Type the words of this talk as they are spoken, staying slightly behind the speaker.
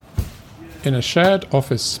In a shared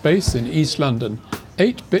office space in East London,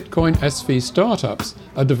 8 Bitcoin SV startups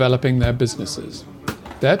are developing their businesses.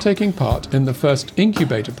 They're taking part in the first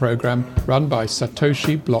incubator program run by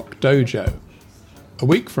Satoshi Block Dojo. A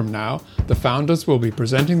week from now, the founders will be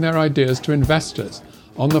presenting their ideas to investors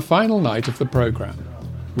on the final night of the program.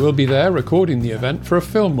 We'll be there recording the event for a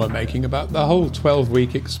film we're making about the whole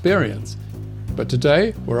 12-week experience. But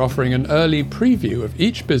today, we're offering an early preview of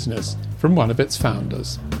each business from one of its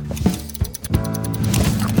founders.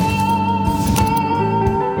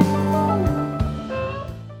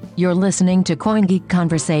 You're listening to CoinGeek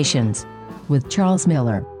Conversations with Charles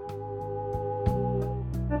Miller.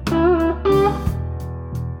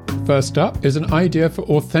 First up is an idea for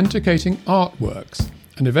authenticating artworks,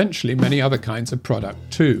 and eventually many other kinds of product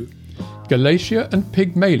too. Galatia and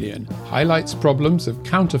Pygmalion highlights problems of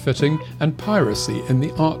counterfeiting and piracy in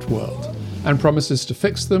the art world, and promises to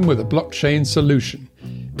fix them with a blockchain solution.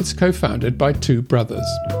 It's co-founded by 2 brothers.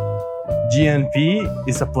 GNP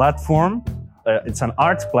is a platform. It's an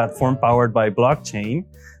art platform powered by blockchain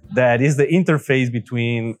that is the interface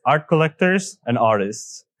between art collectors and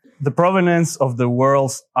artists. The provenance of the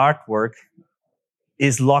world's artwork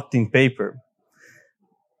is locked in paper.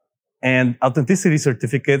 And authenticity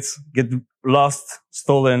certificates get lost,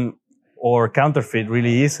 stolen, or counterfeit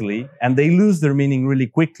really easily. And they lose their meaning really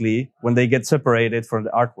quickly when they get separated from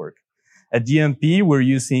the artwork. At GNP, we're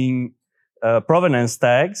using provenance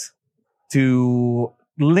tags to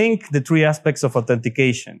link the 3 aspects of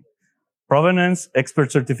authentication: provenance,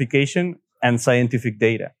 expert certification, and scientific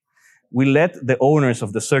data. We let the owners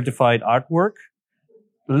of the certified artwork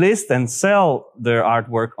list and sell their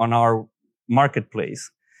artwork on our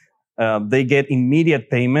marketplace. They get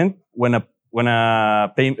immediate payment when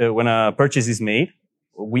a purchase is made.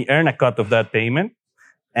 We earn a cut of that payment,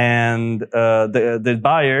 and the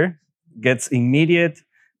buyer gets immediate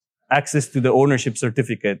access to the ownership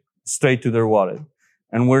certificate straight to their wallet.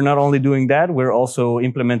 And we're not only doing that, we're also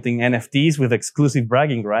implementing NFTs with exclusive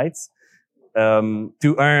bragging rights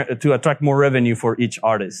to attract more revenue for each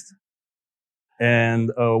artist.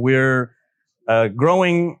 And we're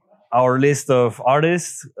growing our list of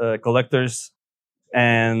artists, collectors,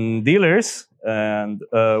 and dealers. And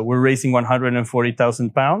we're raising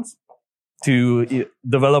 £140,000 to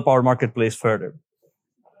develop our marketplace further.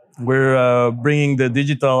 We're bringing the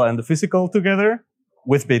digital and the physical together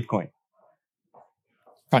with Bitcoin.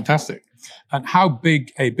 Fantastic. And how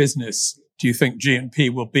big a business do you think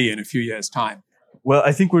GNP will be in a few years' time? Well,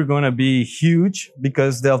 I think we're going to be huge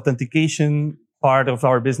because the authentication part of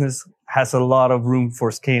our business has a lot of room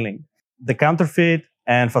for scaling. The counterfeit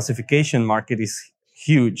and falsification market is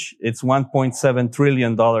huge. It's $1.7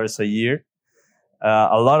 trillion a year.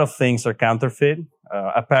 A lot of things are counterfeit,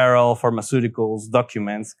 apparel, pharmaceuticals,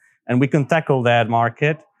 documents, and we can tackle that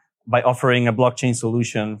market by offering a blockchain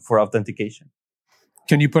solution for authentication.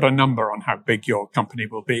 Can you put a number on how big your company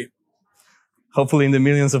will be? Hopefully in the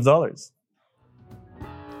millions of dollars.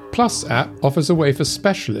 Plus App offers a way for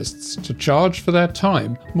specialists to charge for their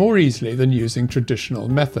time more easily than using traditional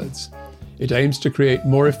methods. It aims to create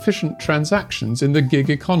more efficient transactions in the gig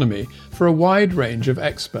economy for a wide range of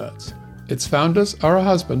experts. Its founders are a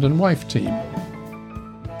husband and wife team.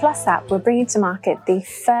 Plus App, we're bringing to market the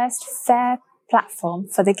first fair platform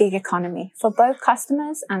for the gig economy for both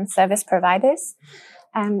customers and service providers,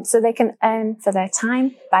 so they can earn for their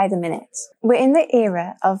time by the minute. We're in the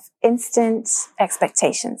era of instant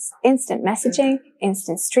expectations, instant messaging,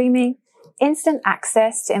 instant streaming, instant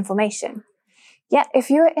access to information. Yet if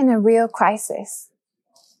you're in a real crisis,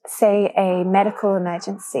 say a medical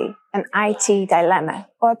emergency, an IT dilemma,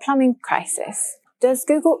 or a plumbing crisis, does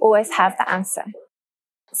Google always have the answer?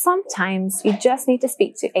 Sometimes you just need to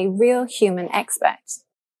speak to a real human expert.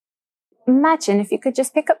 Imagine if you could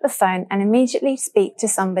just pick up the phone and immediately speak to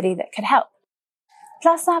somebody that could help.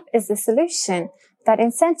 Plus App is the solution that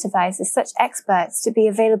incentivizes such experts to be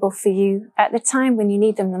available for you at the time when you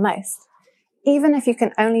need them the most, even if you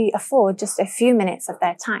can only afford just a few minutes of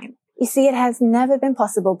their time. You see, it has never been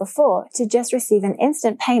possible before to just receive an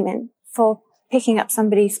instant payment for picking up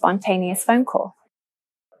somebody's spontaneous phone call.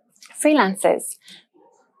 Freelancers,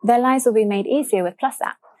 their lives will be made easier with Plus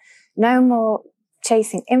App. No more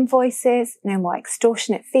chasing invoices, no more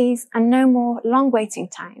extortionate fees, and no more long waiting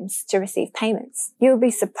times to receive payments. You'll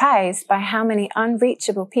be surprised by how many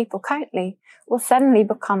unreachable people currently will suddenly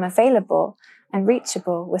become available and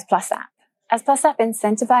reachable with Plus App, as Plus App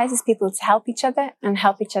incentivizes people to help each other and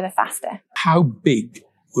help each other faster. How big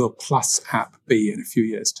will Plus App be in a few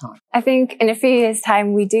years' time? I think in a few years'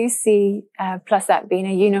 time, we do see Plus App being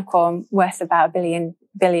a unicorn worth about $1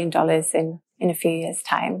 billion in a few years'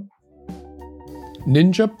 time.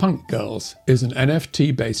 Ninja Punk Girls is an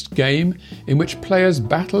NFT-based game in which players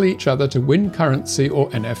battle each other to win currency or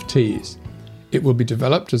NFTs. It will be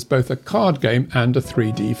developed as both a card game and a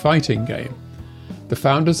 3D fighting game. The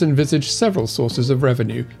founders envisage several sources of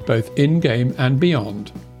revenue, both in-game and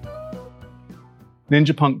beyond.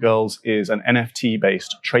 Ninja Punk Girls is an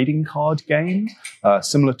NFT-based trading card game.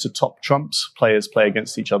 Similar to Top Trumps, players play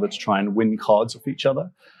against each other to try and win cards off each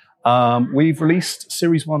other. We've released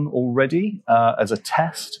Series 1 already as a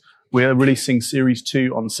test. We're releasing Series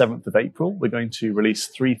 2 on 7th of April. We're going to release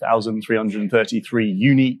 3,333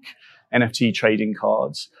 unique NFT trading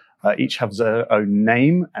cards. Each has their own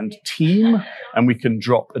name and team, and we can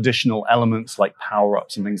drop additional elements like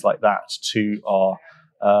power-ups and things like that to our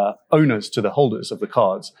owners, to the holders of the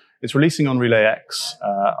cards. It's releasing on RelayX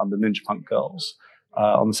under Ninja Punk Girls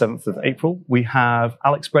on the 7th of April. We have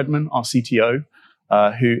Alex Bredman, our CTO,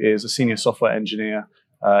 who is a senior software engineer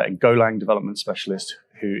and Golang development specialist,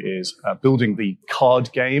 who is building the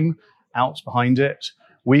card game out behind it.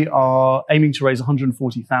 We are aiming to raise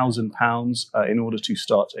 £140,000 in order to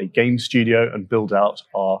start a game studio and build out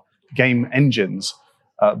our game engines,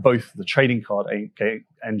 both the trading card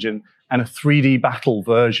engine and a 3D battle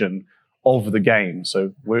version of the game.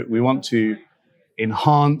 So we want to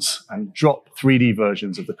enhance and drop 3D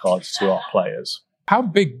versions of the cards to our players. How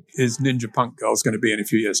big is Ninja Punk Girls going to be in a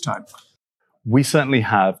few years' time? We certainly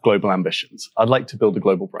have global ambitions. I'd like to build a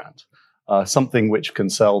global brand, something which can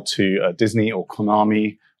sell to Disney or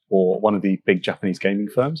Konami or one of the big Japanese gaming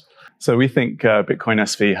firms. So we think Bitcoin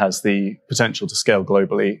SV has the potential to scale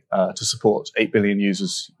globally to support 8 billion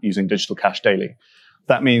users using digital cash daily.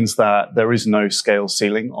 That means that there is no scale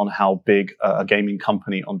ceiling on how big a gaming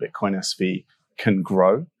company on Bitcoin SV can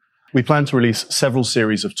grow. We plan to release several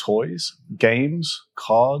series of toys, games,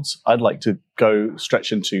 cards. I'd like to go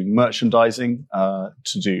stretch into merchandising,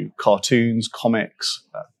 to do cartoons, comics,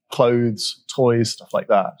 clothes, toys, stuff like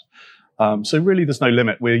that. So really there's no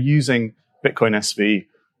limit. We're using Bitcoin SV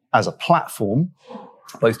as a platform,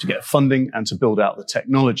 both to get funding and to build out the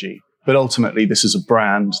technology. But ultimately, this is a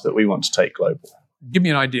brand that we want to take global. Give me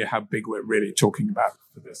an idea how big we're really talking about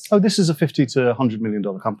for this. Oh, this is a $50 to $100 million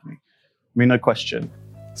company. I mean, no question.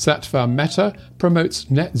 Sattva Mehta promotes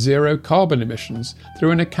net zero carbon emissions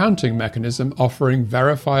through an accounting mechanism offering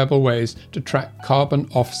verifiable ways to track carbon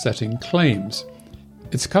offsetting claims.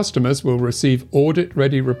 Its customers will receive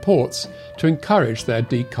audit-ready reports to encourage their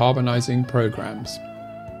decarbonising programs.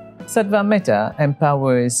 Sattva Mehta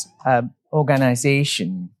empowers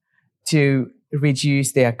organizations to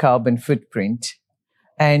reduce their carbon footprint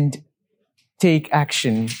and take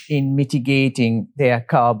action in mitigating their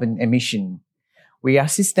carbon emission. We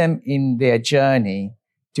assist them in their journey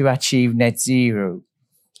to achieve net zero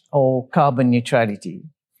or carbon neutrality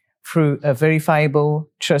through a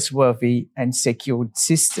verifiable, trustworthy, and secured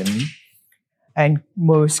system and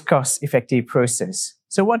most cost-effective process.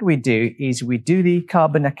 So what we do is we do the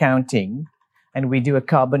carbon accounting and we do a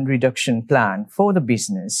carbon reduction plan for the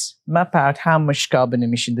business, map out how much carbon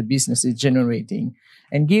emission the business is generating,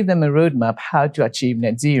 and give them a roadmap how to achieve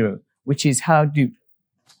net zero, which is how do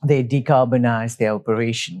they decarbonize their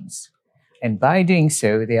operations. And by doing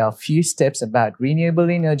so, there are a few steps about renewable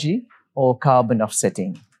energy or carbon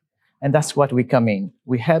offsetting. And that's what we come in.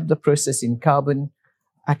 We help the process in carbon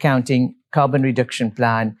accounting, carbon reduction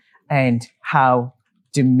plan, and how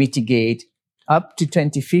to mitigate up to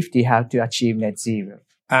 2050, how to achieve net zero.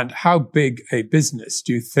 And how big a business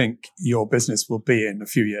do you think your business will be in a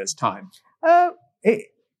few years' time?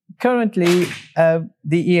 Currently, the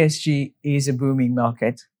ESG is a booming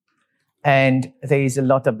market. And there is a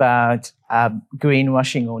lot about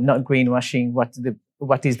greenwashing or not greenwashing.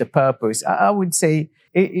 What is the purpose? I would say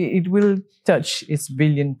it will touch its £1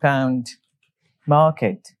 billion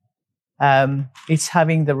market. It's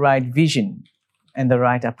having the right vision and the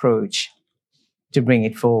right approach to bring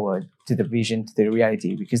it forward to the vision, to the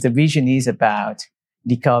reality, because the vision is about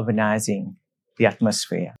decarbonizing the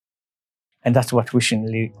atmosphere. And that's what we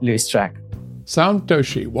shouldn't lose track. Sound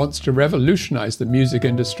Doshi wants to revolutionize the music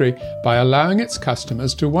industry by allowing its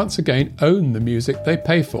customers to once again own the music they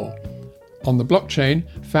pay for. On the blockchain,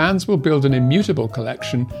 fans will build an immutable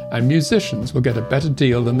collection and musicians will get a better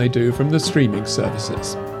deal than they do from the streaming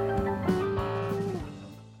services.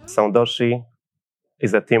 Sound Doshi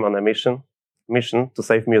is a team on a mission to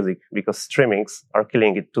save music because streamings are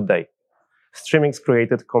killing it today. Streamings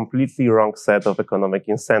created a completely wrong set of economic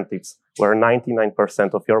incentives where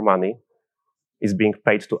 99% of your money is being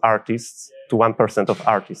paid to artists, to 1% of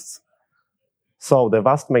artists. So the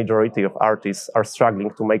vast majority of artists are struggling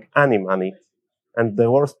to make any money. And the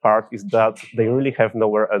worst part is that they really have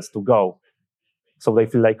nowhere else to go. so they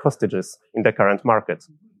feel like hostages in the current market.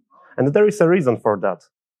 And there is a reason for that,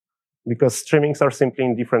 because streamings are simply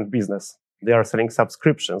in different business. They are selling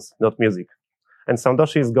subscriptions, not music. And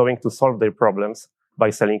Soundoshi is going to solve their problems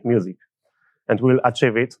by selling music. And we'll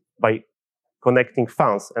achieve it by connecting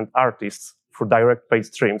fans and artists through direct paid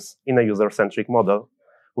streams in a user-centric model,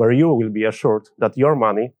 where you will be assured that your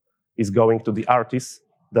money is going to the artists,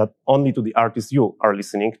 that only to the artists you are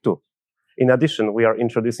listening to. In addition, we are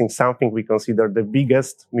introducing something we consider the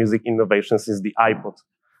biggest music innovation since the iPod,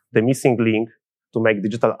 the missing link to make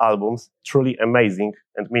digital albums truly amazing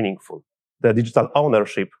and meaningful, the digital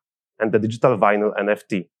ownership and the digital vinyl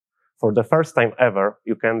NFT. For the first time ever,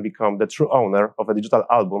 you can become the true owner of a digital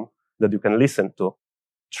album that you can listen to,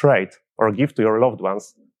 trade, or give to your loved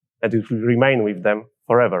ones, and it will remain with them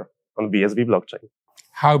forever on BSV blockchain.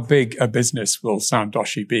 How big a business will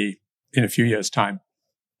Soundoshi be in a few years' time?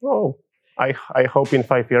 Oh, I hope in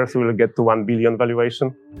 5 years we will get to 1 billion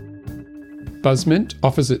valuation. BuzzMint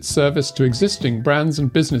offers its service to existing brands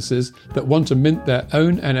and businesses that want to mint their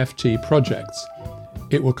own NFT projects.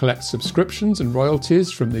 It will collect subscriptions and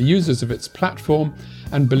royalties from the users of its platform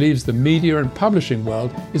and believes the media and publishing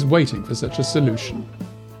world is waiting for such a solution.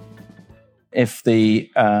 If the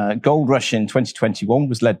gold rush in 2021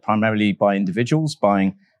 was led primarily by individuals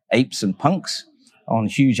buying apes and punks on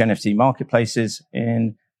huge NFT marketplaces,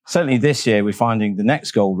 certainly this year we're finding the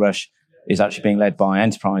next gold rush is actually being led by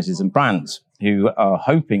enterprises and brands who are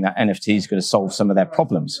hoping that NFT is going to solve some of their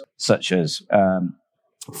problems, such as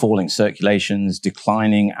falling circulations,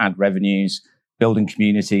 declining ad revenues, building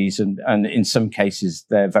communities, and in some cases,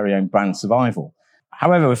 their very own brand survival.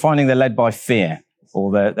 However, we're finding they're led by fear,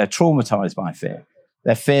 or they're traumatized by fear.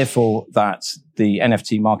 They're fearful that the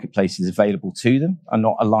NFT marketplaces available to them are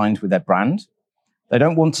not aligned with their brand. They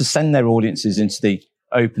don't want to send their audiences into the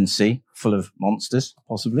open sea full of monsters,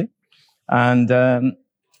 possibly.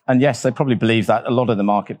 And yes, they probably believe that a lot of the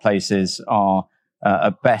marketplaces are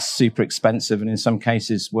at best super expensive, and in some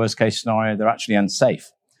cases, worst case scenario, they're actually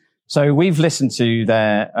unsafe. So we've listened to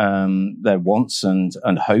their wants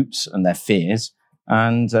and hopes and their fears,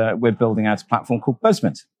 and we're building out a platform called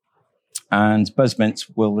BuzzMint. And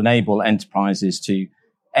BuzzMint will enable enterprises to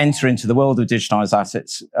enter into the world of digitized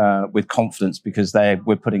assets with confidence, because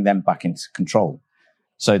we're putting them back into control.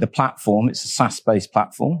 So the platform, it's a SaaS-based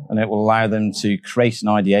platform, and it will allow them to create and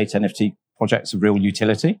ideate NFT projects of real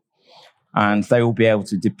utility. And they will be able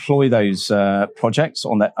to deploy those projects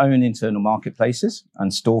on their own internal marketplaces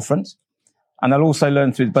and storefront. And they'll also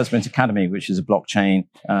learn through the BuzzMint Academy, which is a blockchain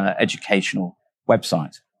educational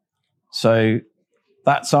website. So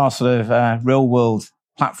that's our sort of real-world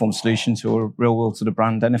platform solution to a real-world sort of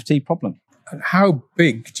brand NFT problem. And how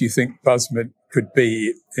big do you think BuzzMint could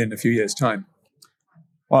be in a few years' time?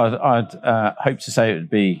 Well, I'd hope to say it would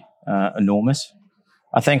be enormous.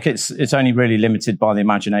 I think it's only really limited by the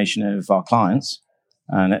imagination of our clients.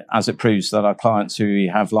 And as it proves that our clients who we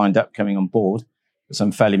have lined up coming on board are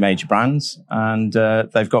some fairly major brands, and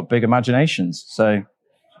they've got big imaginations. So,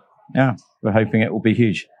 yeah, we're hoping it will be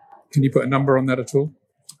huge. Can you put a number on that at all?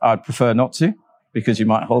 I'd prefer not to, because you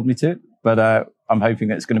might hold me to it. But I'm hoping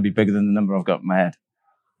that it's going to be bigger than the number I've got in my head.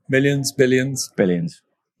 Millions, billions? Billions.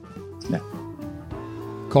 Yeah.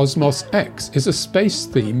 Cosmos X is a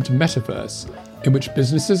space-themed metaverse in which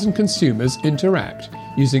businesses and consumers interact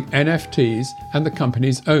using NFTs and the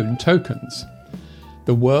company's own tokens.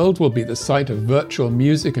 The world will be the site of virtual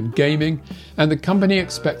music and gaming, and the company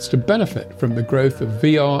expects to benefit from the growth of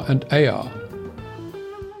VR and AR.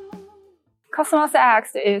 Cosmos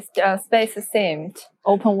X is a space-themed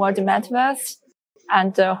open-world metaverse,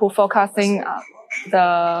 and who focusing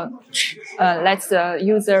let the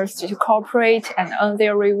users to cooperate and earn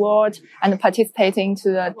their reward and participate into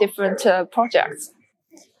the different projects.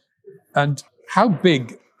 And how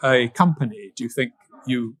big a company do you think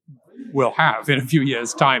you will have in a few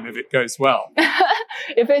years' time if it goes well?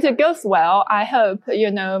 If it goes well, I hope,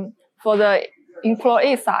 for the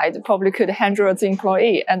employee side, probably could hundreds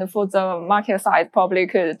employee, and for the market side, probably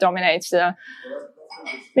could dominate the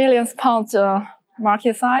millions pounds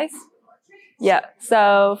market size. Yeah,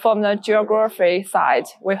 so from the geography side,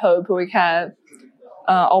 we hope we can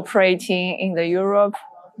operating in the Europe,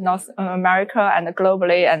 North America, and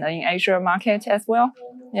globally, and in Asia market as well.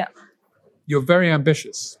 Yeah. You're very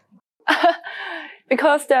ambitious.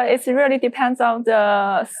 Because it really depends on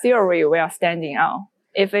the theory we are standing on.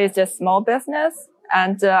 If it's a small business,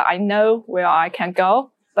 and I know where I can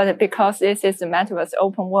go, but because this is a metaverse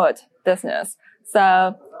open world business,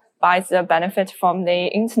 so by the benefit from the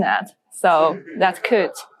internet, so that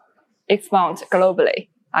could expand globally,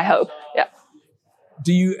 I hope. Yeah.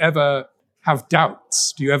 Do you ever have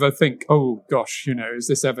doubts? Do you ever think, oh gosh, is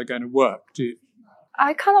this ever going to work?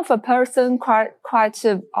 I kind of a person quite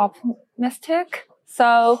optimistic.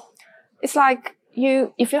 So it's like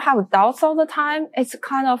if you have doubts all the time, it's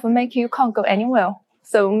kind of make you can't go anywhere.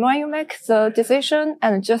 So when you make the decision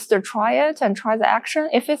and just try it and try the action,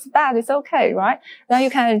 if it's bad, it's okay, right? Then you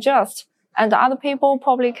can adjust. And other people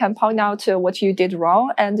probably can point out what you did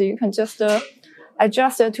wrong, and you can just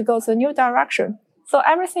adjust it to go to a new direction. So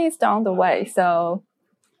everything is down the way. So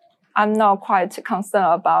I'm not quite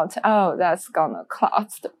concerned about, that's going to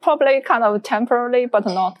collapse. Probably kind of temporarily, but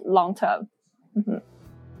not long term. Mm-hmm.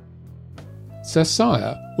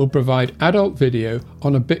 Cessia will provide adult video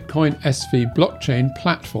on a Bitcoin SV blockchain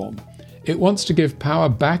platform. It wants to give power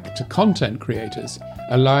back to content creators,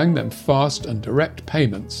 allowing them fast and direct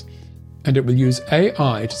payments. And it will use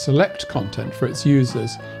AI to select content for its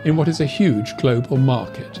users in what is a huge global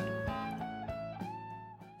market.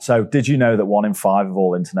 So did you know that 1 in 5 of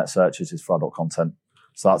all internet searches is for adult content?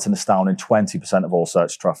 So that's an astounding 20% of all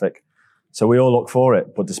search traffic. So we all look for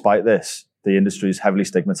it, but despite this, the industry is heavily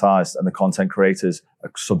stigmatized and the content creators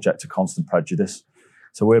are subject to constant prejudice.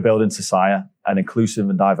 So we're building Cessia, an inclusive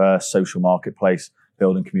and diverse social marketplace,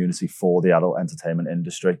 building community for the adult entertainment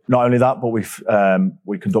industry. Not only that, but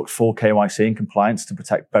we conduct full KYC and compliance to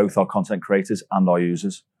protect both our content creators and our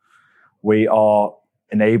users. We are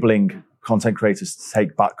enabling content creators to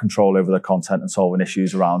take back control over their content and solving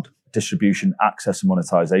issues around distribution, access, and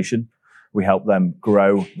monetization. We help them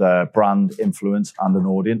grow their brand, influence, and an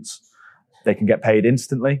audience. They can get paid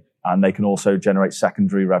instantly, and they can also generate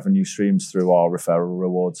secondary revenue streams through our referral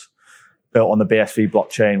rewards. Built on the BSV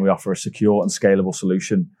blockchain, we offer a secure and scalable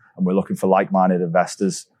solution, and we're looking for like-minded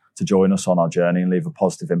investors to join us on our journey and leave a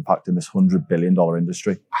positive impact in this $100 billion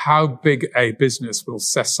industry. How big a business will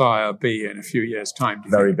Cessia be in a few years' time?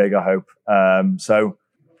 Very big, I hope. So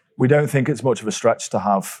we don't think it's much of a stretch to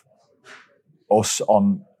have us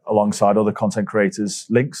on alongside other content creators'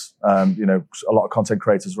 links. A lot of content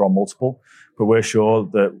creators are on multiple, but we're sure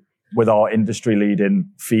that with our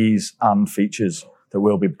industry-leading fees and features, that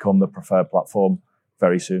we'll become the preferred platform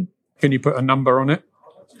very soon. Can you put a number on it?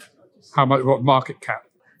 How much? What market cap?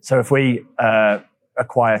 So if we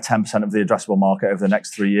acquire 10% of the addressable market over the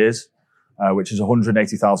next 3 years, which is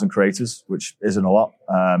 180,000 creators, which isn't a lot.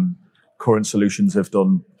 Current solutions have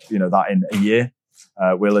done that in a year.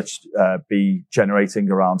 We'll be generating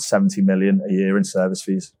around 70 million a year in service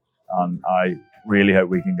fees. And I really hope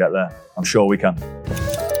we can get there. I'm sure we can.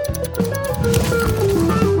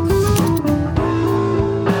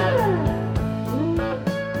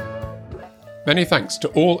 Many thanks to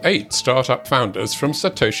all 8 startup founders from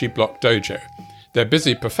Satoshi Block Dojo. They're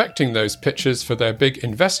busy perfecting those pitches for their big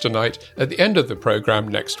investor night at the end of the program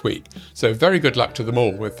next week, so very good luck to them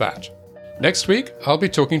all with that. Next week, I'll be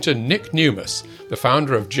talking to Nick Newmas, the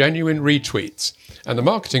founder of Genuine Retweets and the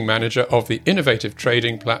marketing manager of the innovative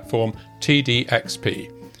trading platform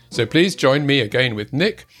TDXP. So please join me again with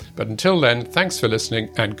Nick, but until then, thanks for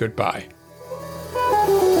listening and goodbye.